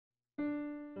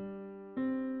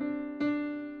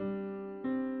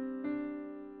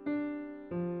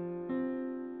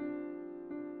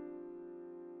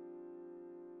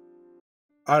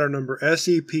Item Number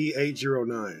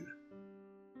SCP-809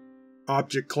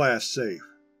 Object Class Safe.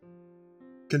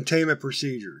 Containment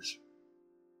Procedures.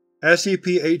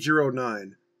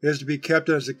 SCP-809 is to be kept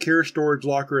in a secure storage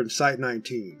locker in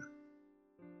Site-19.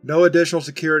 No additional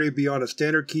security beyond a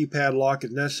standard keypad lock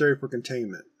is necessary for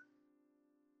containment.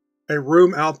 A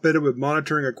room outfitted with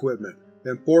monitoring equipment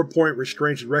and 4-point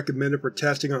restraints is recommended for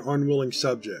testing on unwilling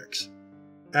subjects.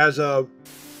 As of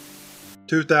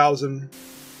 2000,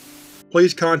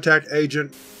 please contact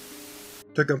Agent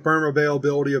to confirm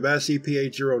availability of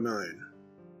SCP-809.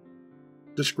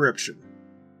 Description: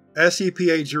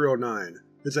 SCP-809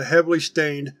 is a heavily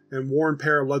stained and worn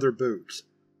pair of leather boots,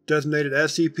 designated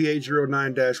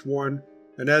SCP-809-1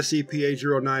 and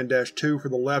SCP-809-2 for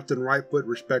the left and right foot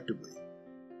respectively.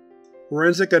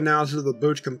 Forensic analysis of the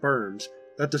boots confirms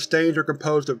that the stains are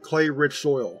composed of clay-rich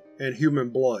soil and human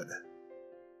blood.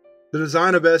 The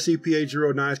design of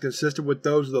SCP-809 is consistent with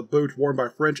those of the boots worn by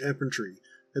French infantry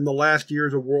in the last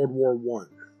years of World War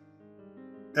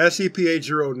I.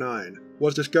 SCP-809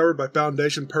 was discovered by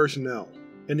Foundation personnel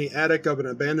in the attic of an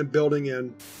abandoned building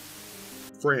in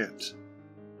France.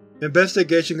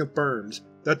 Investigation confirms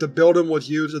that the building was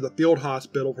used as a field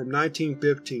hospital from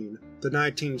 1915 to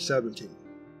 1917.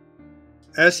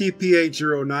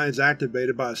 SCP-809 is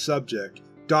activated by a subject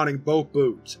donning both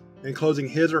boots and closing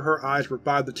his or her eyes for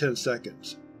 5 to 10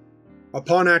 seconds.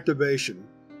 Upon activation,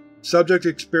 subjects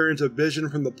experience a vision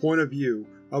from the point of view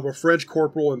of a French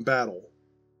corporal in battle.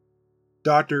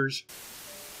 Doctors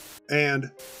and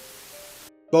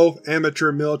both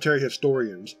amateur military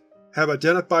historians have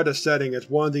identified the setting as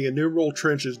one of the innumerable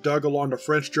trenches dug along the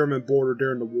French-German border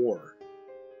during the war.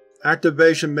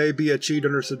 Activation may be achieved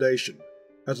under sedation,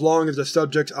 as long as the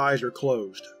subject's eyes are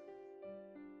closed.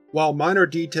 While minor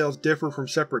details differ from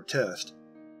separate tests,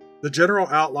 the general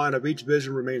outline of each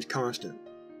vision remains constant.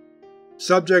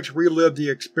 Subjects relive the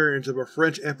experience of a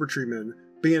French infantryman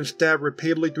being stabbed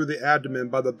repeatedly through the abdomen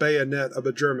by the bayonet of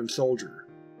a German soldier,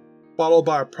 followed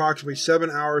by approximately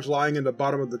 7 hours lying in the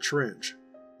bottom of the trench,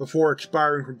 before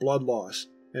expiring from blood loss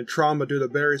and trauma due to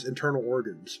various internal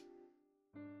organs.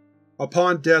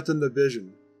 Upon death in the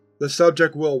vision, the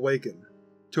subject will awaken.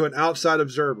 To an outside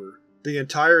observer, the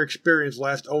entire experience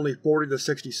lasts only 40 to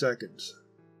 60 seconds.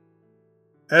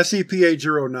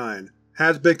 SCP-809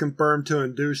 has been confirmed to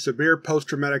induce severe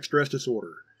post-traumatic stress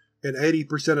disorder in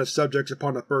 80% of subjects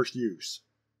upon the first use,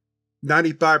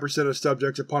 95% of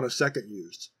subjects upon a second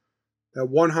use, and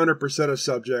 100% of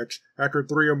subjects after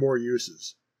 3 or more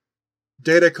uses.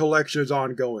 Data collection is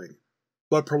ongoing,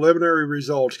 but preliminary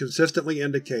results consistently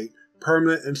indicate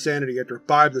permanent insanity after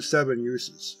 5 to 7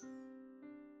 uses.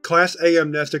 Class A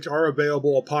amnestics are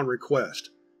available upon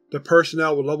request to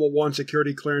personnel with Level 1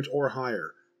 security clearance or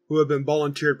higher who have been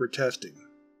volunteered for testing.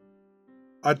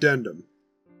 Addendum: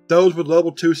 those with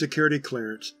Level 2 security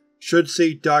clearance should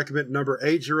see Document Number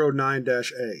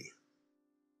 809-A.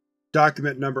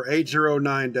 Document Number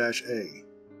 809-A.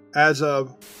 As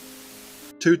of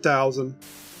 2000,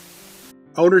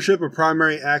 ownership of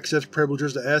primary access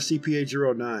privileges to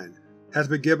SCP-809 has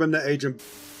been given to Agent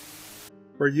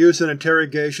for use in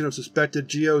interrogation of suspected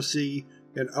GOC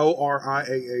and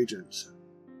ORIA agents.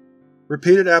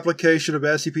 Repeated application of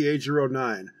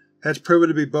SCP-809 has proven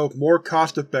to be both more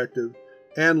cost-effective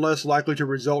and less likely to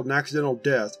result in accidental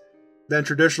death than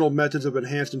traditional methods of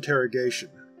enhanced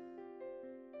interrogation.